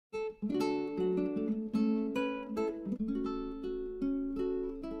Hi,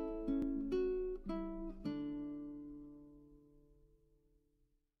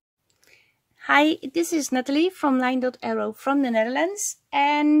 this is Nathalie from LineDotArrow from the Netherlands,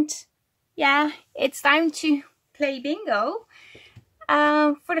 and yeah, it's time to play bingo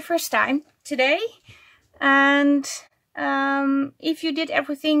for the first time today. And if you did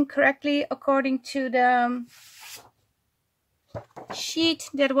everything correctly according to the sheet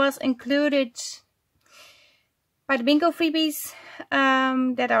that was included by the bingo freebies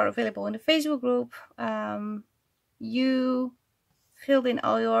that are available in the Facebook group, you filled in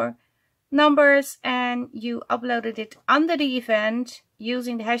all your numbers and you uploaded it under the event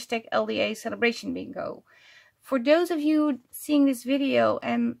using the hashtag LDA celebration bingo. For those of you seeing this video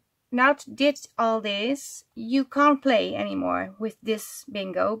and not did all this, you can't play anymore with this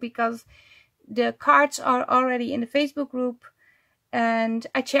bingo because the cards are already in the Facebook group, and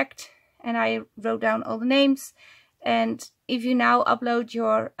I checked and I wrote down all the names. And if you now upload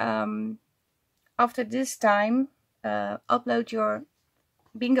your after this time upload your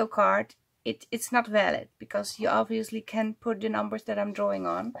bingo card, it's not valid because you obviously can put the numbers that I'm drawing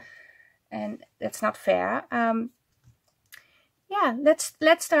on, and that's not fair. Yeah, let's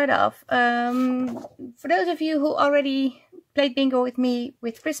start off. For those of you who already played bingo with me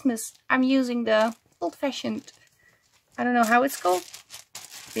with Christmas, I'm using the old-fashioned, I don't know how it's called,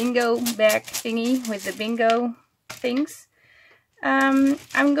 bingo bag thingy with the bingo things.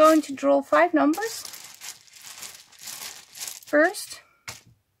 I'm going to draw 5 numbers first.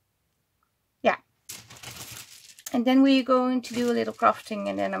 Yeah. And then we're going to do a little crafting,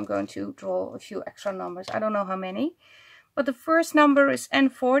 and then I'm going to draw a few extra numbers. I don't know how many. But the first number is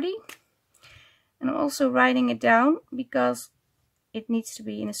N40. And I'm also writing it down because it needs to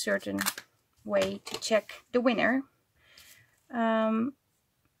be in a certain way to check the winner.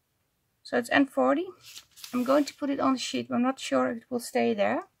 So it's N40. I'm going to put it on the sheet, but I'm not sure if it will stay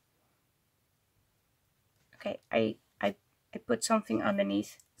there. Okay, I put something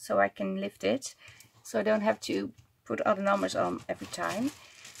underneath so I can lift it, so I don't have to put other numbers on every time.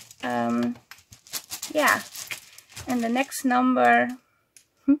 Yeah, and the next number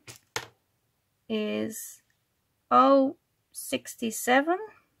is 067.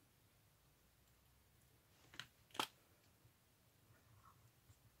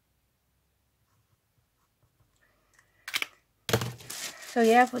 So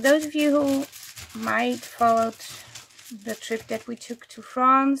yeah, for those of you who might followed the trip that we took to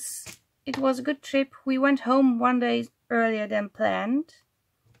France, it was a good trip. We went home 1 day earlier than planned.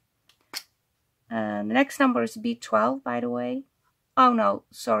 The next number is B12, by the way. Oh no,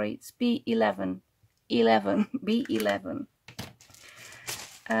 sorry, it's B11. B11.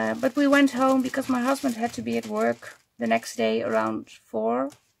 But we went home because my husband had to be at work the next day around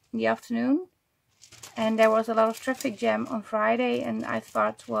 4 in the afternoon. And there was a lot of traffic jam on Friday, and I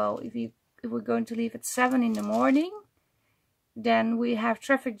thought, well, if we're going to leave at 7 in the morning, then we have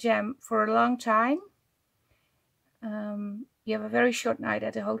traffic jam for a long time. You have a very short night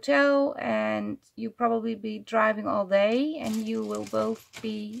at the hotel, and you probably be driving all day, and you will both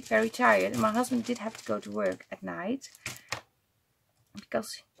be very tired. And my husband did have to go to work at night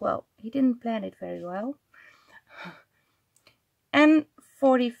because, well, he didn't plan it very well. And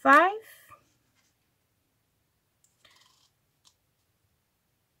 45.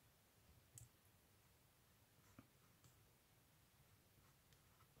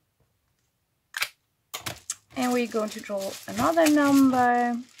 And we're going to draw another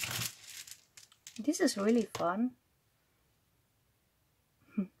number. This is really fun.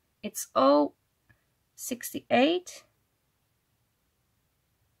 It's 068.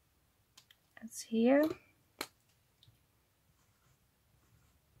 That's here.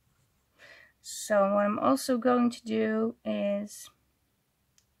 So what I'm also going to do is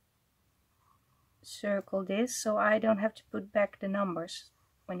circle this so I don't have to put back the numbers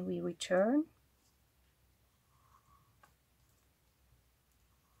when we return.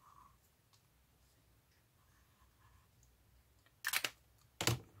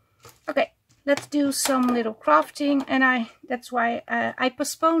 Okay, let's do some little crafting, and that's why I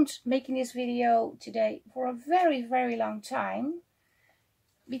postponed making this video today for a very, very long time,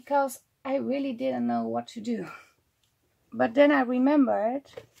 because I really didn't know what to do. But then I remembered,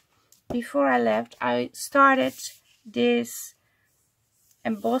 before I left, I started this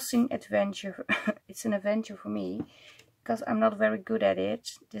embossing adventure. It's an adventure for me, because I'm not very good at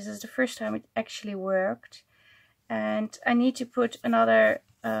it. This is the first time it actually worked. And I need to put another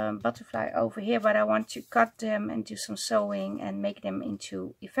butterfly over here, but I want to cut them and do some sewing and make them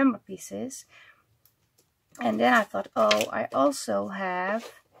into ephemera pieces. And then I thought, oh, I also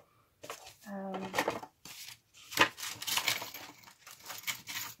have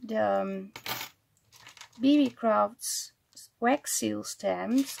the BB Crafts wax seal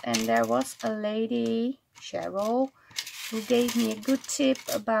stamps, and there was a lady, Cheryl, who gave me a good tip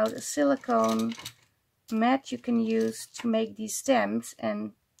about a silicone mat you can use to make these stamps.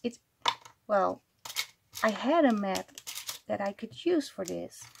 And it, well, I had a mat that I could use for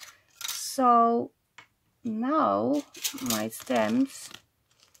this. So now my stamps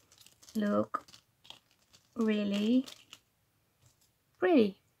look really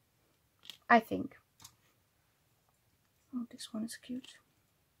pretty, I think. Oh, this one is cute.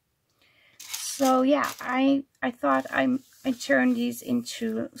 So yeah, I thought I turn these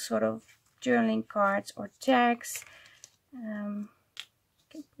into sort of journaling cards or tags. I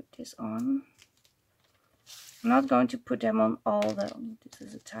can put this on. I'm not going to put them on all the... This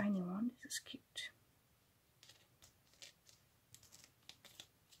is a tiny one. This is cute.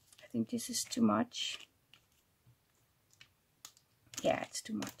 I think this is too much. Yeah, it's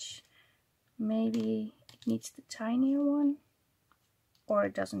too much. Maybe it needs the tinier one, or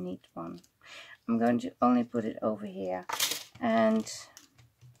it doesn't need one. I'm going to only put it over here. And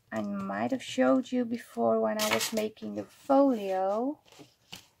I might have showed you before when I was making the folio.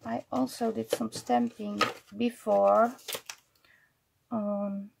 I also did some stamping before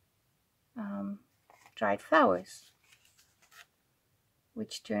on dried flowers,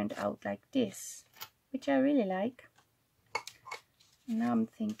 which turned out like this, which I really like. Now I'm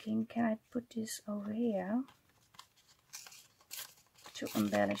thinking, can I put this over here to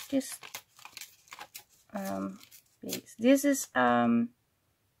embellish this? Please. This is I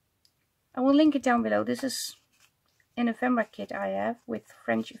will link it down below. This is an ephemera kit I have with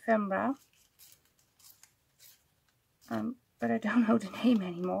French ephemera, but I don't know the name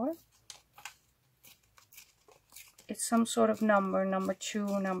anymore. It's some sort of number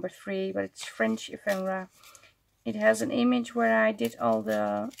 2, number 3, but it's French ephemera. It has an image where I made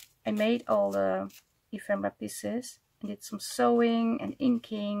all the ephemera pieces and did some sewing and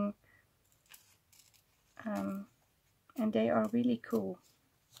inking, and they are really cool,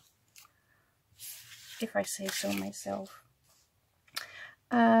 if I say so myself.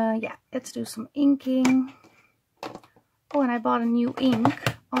 Yeah, let's do some inking. Oh, and I bought a new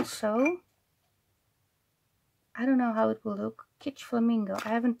ink also. I don't know how it will look. Kitsch Flamingo. I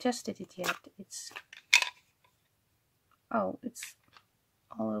haven't tested it yet. It's all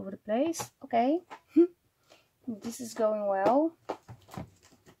over the place. Okay. This is going well.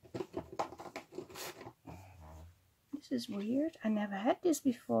 This is weird. I never had this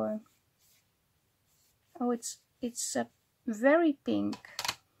before. Oh, it's very pink.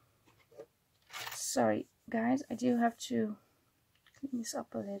 Sorry, guys. I do have to clean this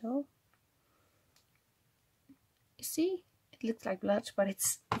up a little. You see? It looks like blood, but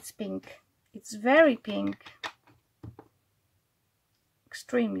it's pink. It's very pink.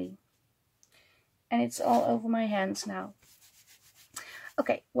 Extremely. And it's all over my hands now.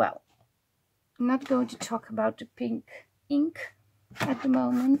 Okay, well, I'm not going to talk about the pink ink at the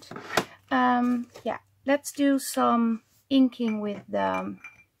moment. Yeah, let's do some inking with the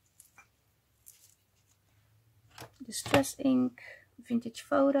Distress ink, Vintage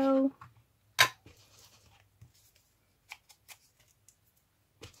Photo.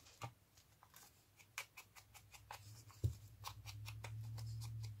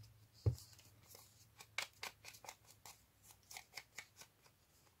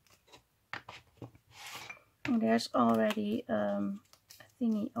 There's already a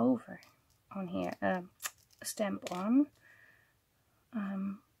thingy over on here, a stamp on.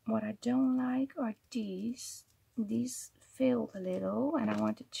 What I don't like are these. These failed a little, and I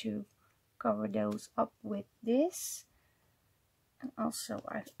wanted to cover those up with this. And also,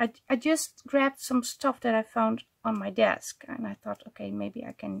 I just grabbed some stuff that I found on my desk, and I thought, okay, maybe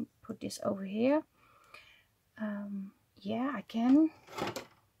I can put this over here. Yeah, I can.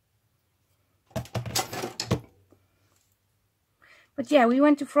 But yeah, we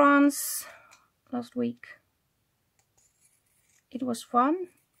went to France last week. It was fun,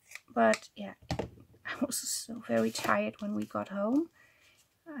 but yeah, I was so very tired when we got home.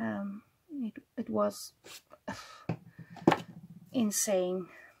 It was insane.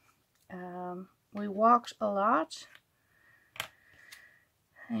 We walked a lot,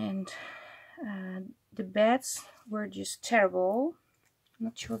 and the beds were just terrible. I'm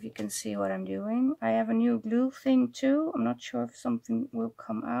not sure if you can see what I'm doing. I have a new glue thing too. I'm not sure if something will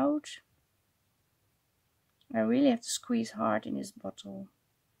come out. I really have to squeeze hard in this bottle.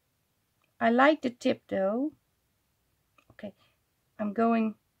 I like the tip though. Okay, I'm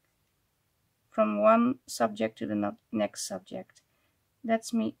going from one subject to the next subject.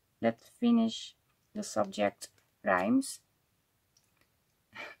 Let's finish the subject rhymes.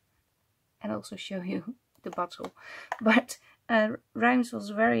 and also show you the bottle. But Reims was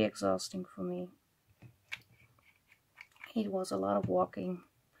very exhausting for me. It was a lot of walking.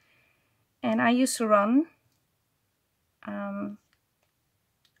 And I used to run a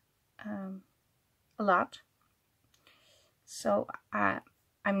lot. So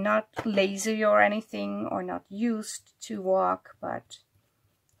I'm not lazy or anything, or not used to walk, but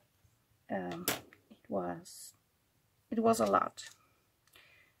it was a lot.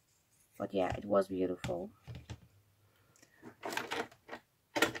 But yeah, it was beautiful.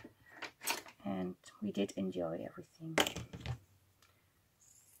 And we did enjoy everything.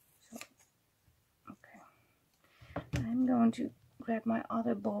 So, okay. I'm going to grab my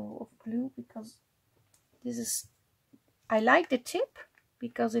other ball of glue, because this is, I like the tip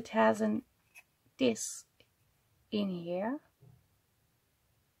because it has this in here,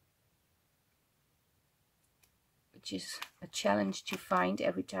 which is a challenge to find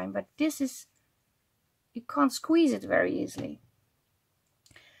every time, but this is, you can't squeeze it very easily.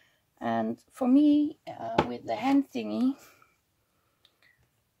 And for me, with the hand thingy,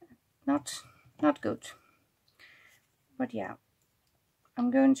 not good. But yeah, I'm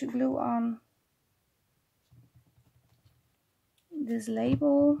going to glue on this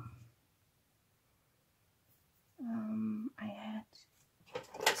label.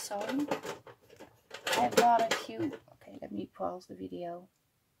 I bought a few. Okay, let me pause the video.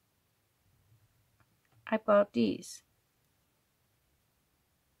 I bought these.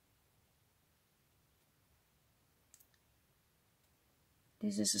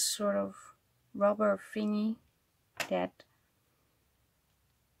 This is a sort of rubber thingy that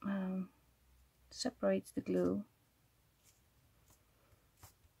separates the glue.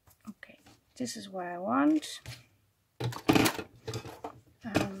 Okay, this is what I want.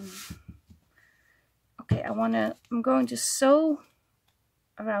 Okay, I'm going to sew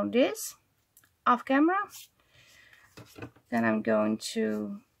around this off camera. Then I'm going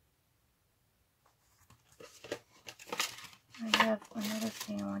to, I have another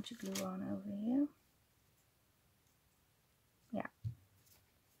thing I want to glue on over here. Yeah.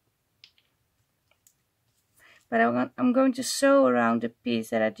 But I'm going to sew around the piece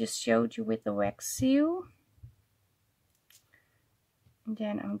that I just showed you with the wax seal. And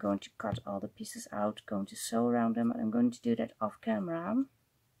then I'm going to cut all the pieces out, going to sew around them. I'm going to do that off camera.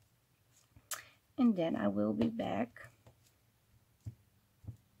 And then I will be back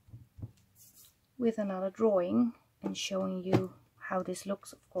with another drawing and showing you how this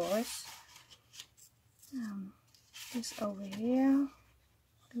looks, of course. This over here,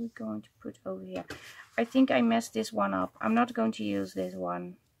 what are we going to put over here? I think I messed this one up. I'm not going to use this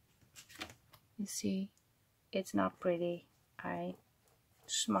one. You see, it's not pretty. I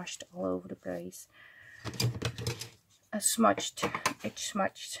smushed all over the place. It's smudged.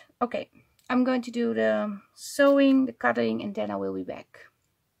 Okay, I'm going to do the sewing, the cutting, and then I will be back.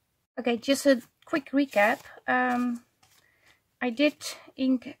 Okay, just a quick recap. I did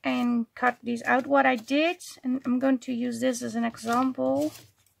ink and cut these out. What I did, and I'm going to use this as an example.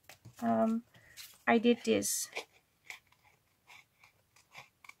 I did this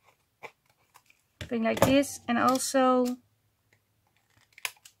thing like this, and also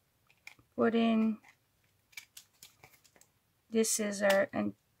put in this scissor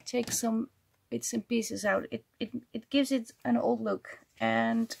and take some bits and pieces out. It gives it an old look.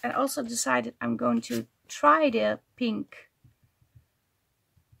 And I also decided I'm going to try the pink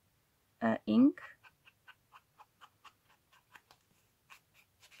ink.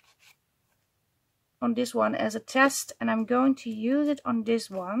 On this one as a test, and I'm going to use it on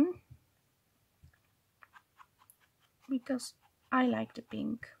this one because I like the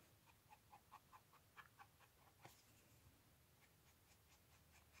pink.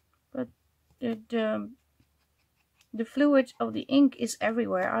 But the fluid of the ink is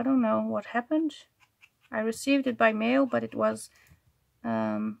everywhere. I don't know what happened. I received it by mail, but it was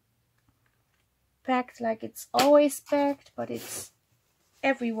packed like it's always packed, but it's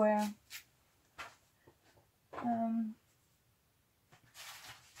everywhere.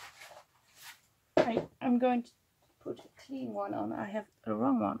 I'm going to put a clean one on. I have a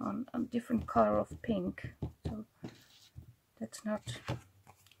wrong one on a different color of pink, so that's not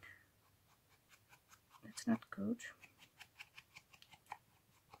good.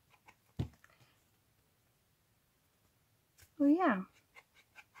 Oh yeah,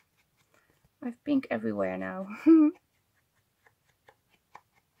 I have pink everywhere now.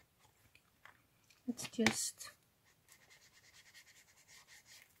 It's just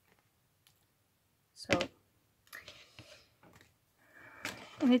so,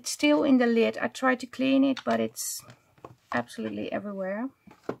 and it's still in the lid. I tried to clean it, but it's absolutely everywhere.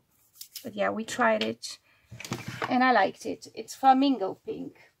 But yeah, we tried it and I liked it. It's flamingo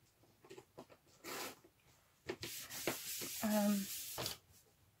pink.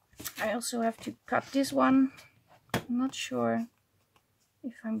 I also have to cut this one. I'm not sure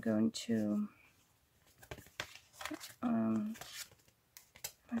if I'm going to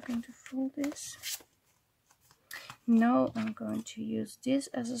fold this. No, I'm going to use this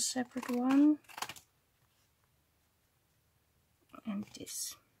as a separate one, and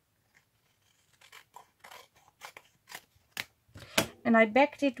this. And I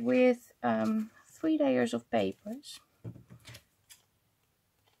backed it with 3 layers of papers.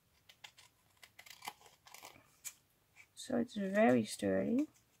 So it's very sturdy.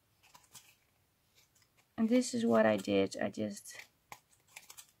 And this is what I did.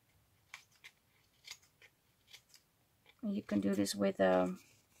 You can do this with a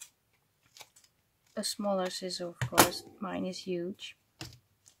smaller scissor, of course. Mine is huge.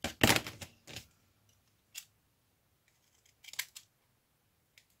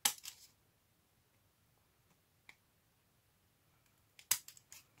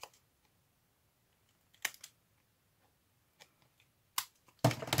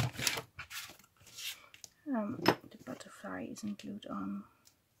 The butterfly isn't glued on.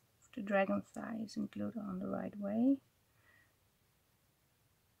 The dragonfly isn't glued on the right way.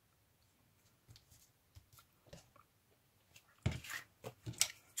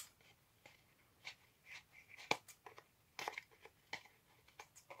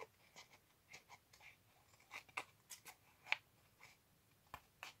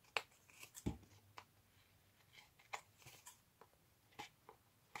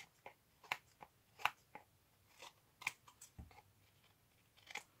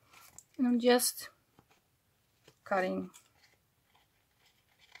 And I'm just cutting.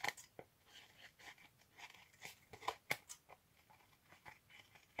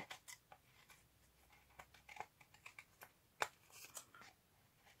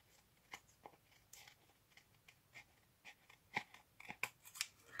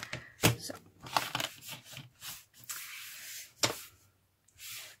 So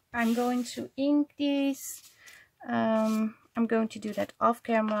I'm going to ink these. I'm going to do that off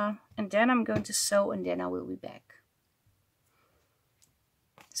camera, and then I'm going to sew, and then I will be back.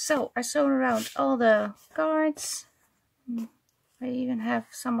 So I sewn around all the cards. I even have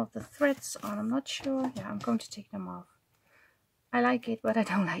some of the threads on. I'm not sure. Yeah, I'm going to take them off. I like it, but I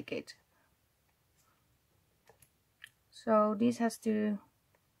don't like it. So this has to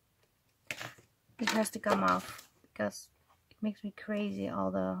come off because it makes me crazy,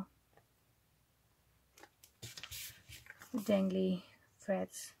 all the dangly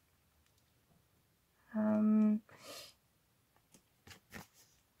threads.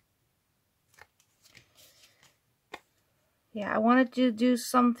 Yeah, I wanted to do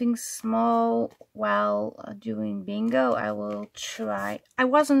something small while doing bingo. I will try. I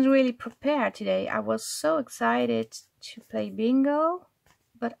wasn't really prepared today. I was so excited to play bingo,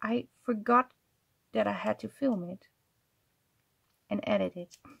 but I forgot that I had to film it and edit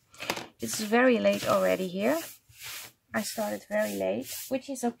it. It's very late already here. I started very late, which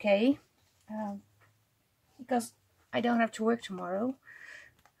is okay, because I don't have to work tomorrow.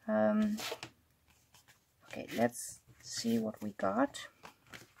 Okay, let's see what we got.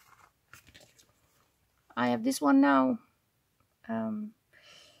 I have this one now.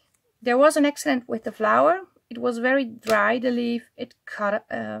 There was an accident with the flower. It was very dry, the leaf. It cut.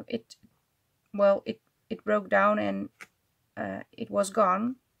 It broke down and it was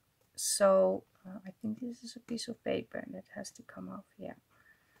gone. So I think this is a piece of paper that has to come off. Yeah,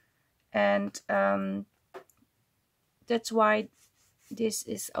 and that's why this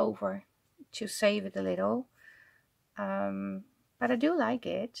is over, to save it a little. But I do like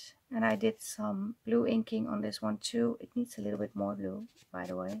it, and I did some blue inking on this one too. It needs a little bit more blue, by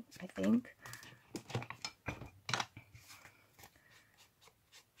the way, I think.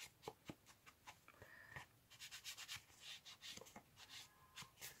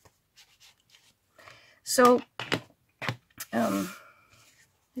 So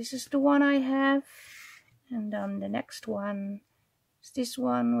this is the one I have, and then the next one is this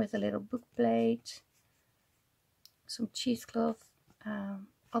one with a little book plate, some cheesecloth.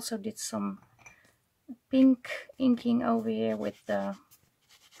 Also did some pink inking over here with the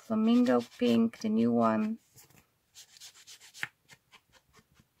flamingo pink, the new one.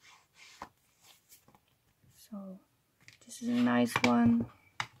 So this is a nice one.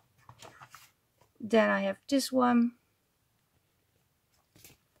 Then I have this one.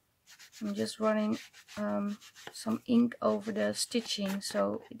 I'm just running some ink over the stitching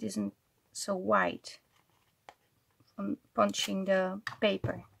so it isn't so white from punching the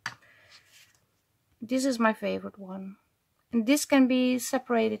paper. this is my favorite one. And this can be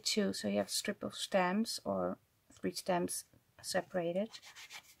separated too, so you have a strip of stamps or 3 stamps separated.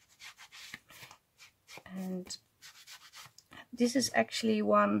 And this is actually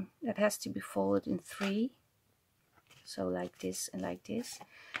one that has to be folded in 3, so like this and like this.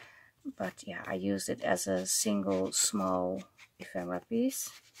 But yeah, I used it as a single small ephemera piece.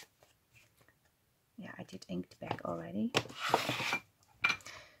 Yeah, I did ink the back already.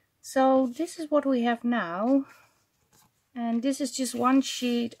 So this is what we have now. And this is just one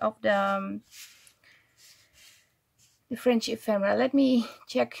sheet of the French ephemera. Let me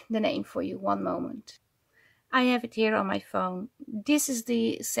check the name for you, one moment. I have it here on my phone. This is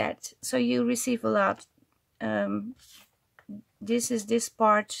the set, so you receive a lot. This is this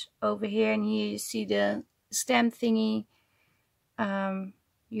part over here, and here you see the stamp thingy.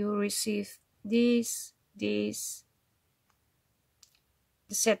 You receive these, the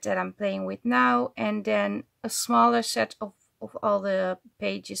set that I'm playing with now, and then a smaller set of all the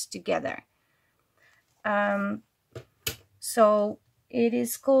pages together. So it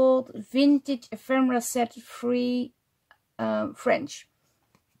is called Vintage Ephemera Set Free French.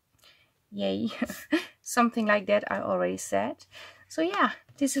 Yay. Something like that I already said. So yeah,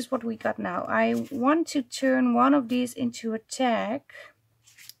 this is what we got now. I want to turn one of these into a tag.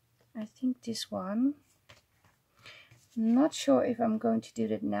 I think this one. Not sure if I'm going to do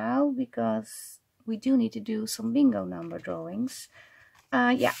that now, because we do need to do some bingo number drawings.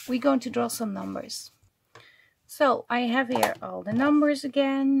 Yeah, we're going to draw some numbers. So I have here all the numbers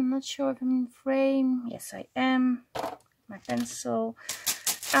again. I'm not sure if I'm in frame. Yes, I am. My pencil.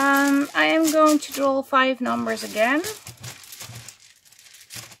 I am going to draw 5 numbers again.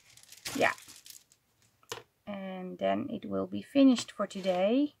 Yeah. And then it will be finished for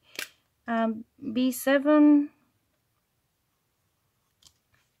today. B7.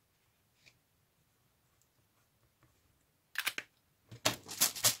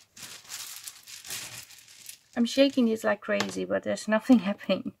 I'm shaking this like crazy, but there's nothing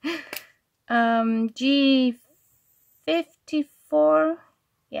happening. G54.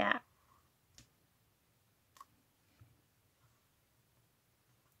 Yeah.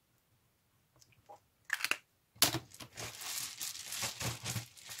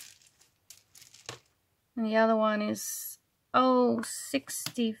 And the other one is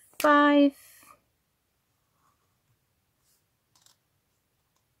O65.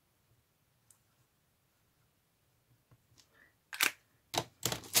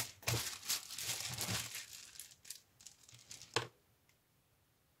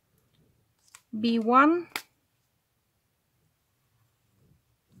 B1.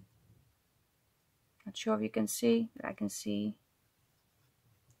 Not sure if you can see, but I can see.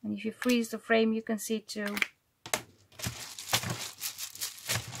 And if you freeze the frame, you can see too.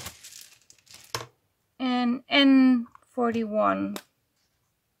 And N41.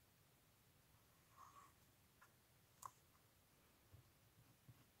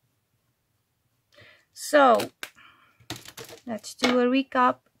 So let's do a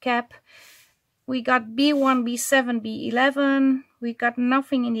recap. We got B1, B7, B11. We got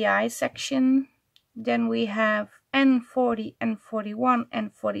nothing in the I section. Then we have N40, N41,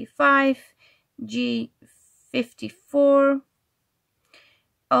 N45, G54,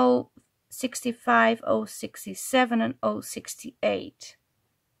 O65, O67 and O68.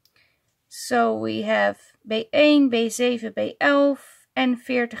 So we have B1, B7, B11,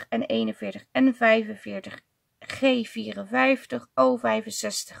 N40, N41, N45, G54,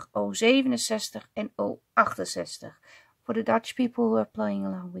 O65, O67 and O68. For the Dutch people who are playing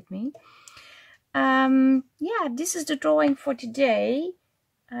along with me. Yeah, this is the drawing for today.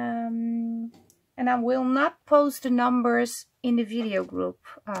 And I will not post the numbers in the video group,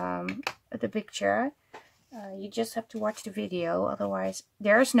 the picture. You just have to watch the video, otherwise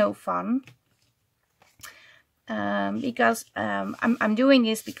there's no fun. Because I'm doing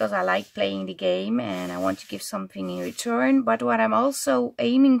this because I like playing the game and I want to give something in return. But what I'm also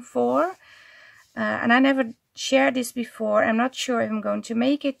aiming for, and I never shared this before, I'm not sure if I'm going to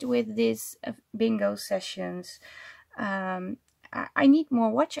make it with these bingo sessions. I need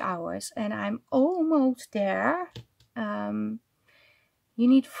more watch hours and I'm almost there. You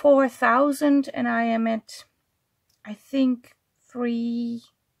need 4,000 and I am at, I think,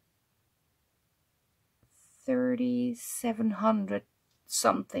 3,700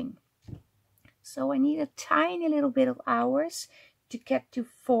 something. So I need a tiny little bit of hours to get to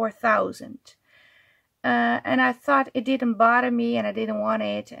 4,000. And I thought it didn't bother me and I didn't want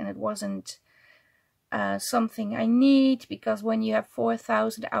it, and it wasn't something I need, because when you have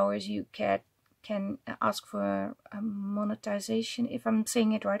 4,000 hours you get can ask for monetization, if I'm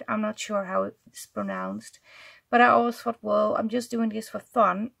saying it right. I'm not sure how it's pronounced, but I always thought, well, I'm just doing this for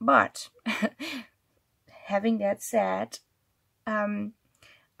fun. But having that said,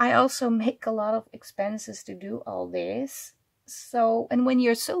 I also make a lot of expenses to do all this. So, and when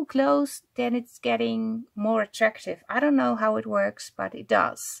you're so close, then it's getting more attractive. I don't know how it works, but it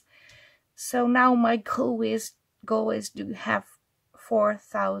does. So now my goal is to have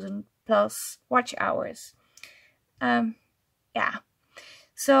 4,000 plus watch hours. Yeah.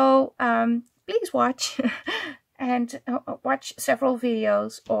 So please watch and watch several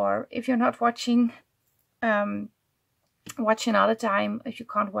videos, or if you're not watching, watch another time. If you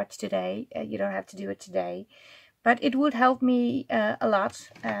can't watch today, you don't have to do it today, but it would help me a lot.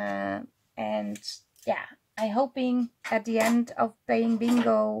 And yeah, I'm hoping at the end of playing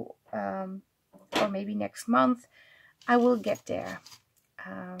bingo, or maybe next month, I will get there.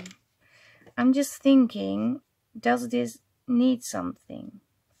 I'm just thinking, does this need something?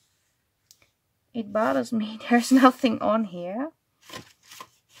 It bothers me there's nothing on here.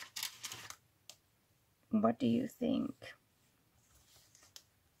 What do you think?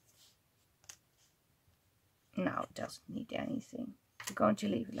 No, it doesn't need anything. I'm going to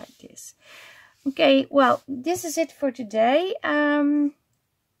leave it like this. Okay, well, this is it for today.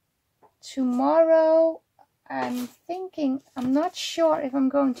 Tomorrow, I'm thinking, I'm not sure if I'm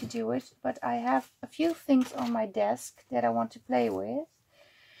going to do it, but I have a few things on my desk that I want to play with.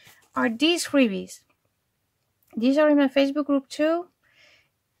 Are these freebies? These are in my Facebook group too.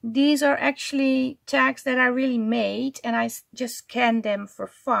 These are actually tags that I really made, and I just scanned them for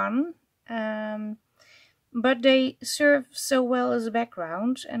fun. But they serve so well as a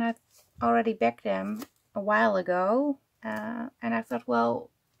background, and I already backed them a while ago. And I thought, well,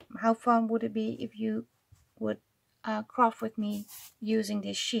 how fun would it be if you would craft with me using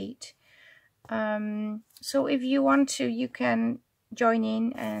this sheet. So if you want to, you can join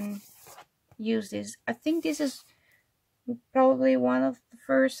in and use this. I think this is probably one of the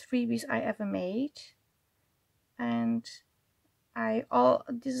first freebies I ever made, and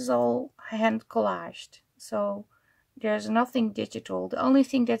this is all hand collaged, so there's nothing digital. The only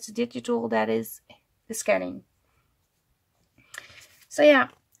thing that's digital, that is the scanning. So yeah,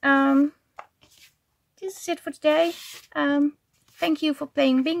 this is it for today. Thank you for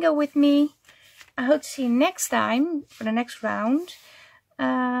playing bingo with me. I hope to see you next time for the next round.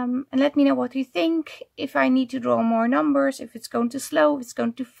 And let me know what you think. If I need to draw more numbers, if it's going too slow, if it's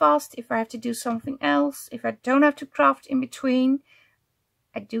going too fast, if I have to do something else, if I don't have to craft in between.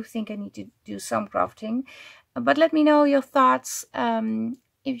 I do think I need to do some crafting. But let me know your thoughts.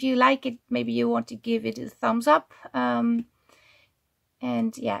 If you like it, maybe you want to give it a thumbs up.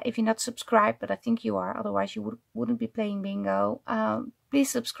 And yeah, if you're not subscribed, but I think you are, otherwise you wouldn't be playing bingo. Please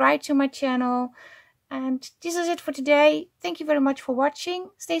subscribe to my channel. And this is it for today. Thank you very much for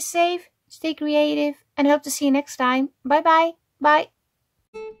watching. Stay safe, stay creative, and hope to see you next time. Bye bye.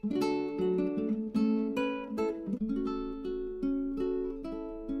 Bye.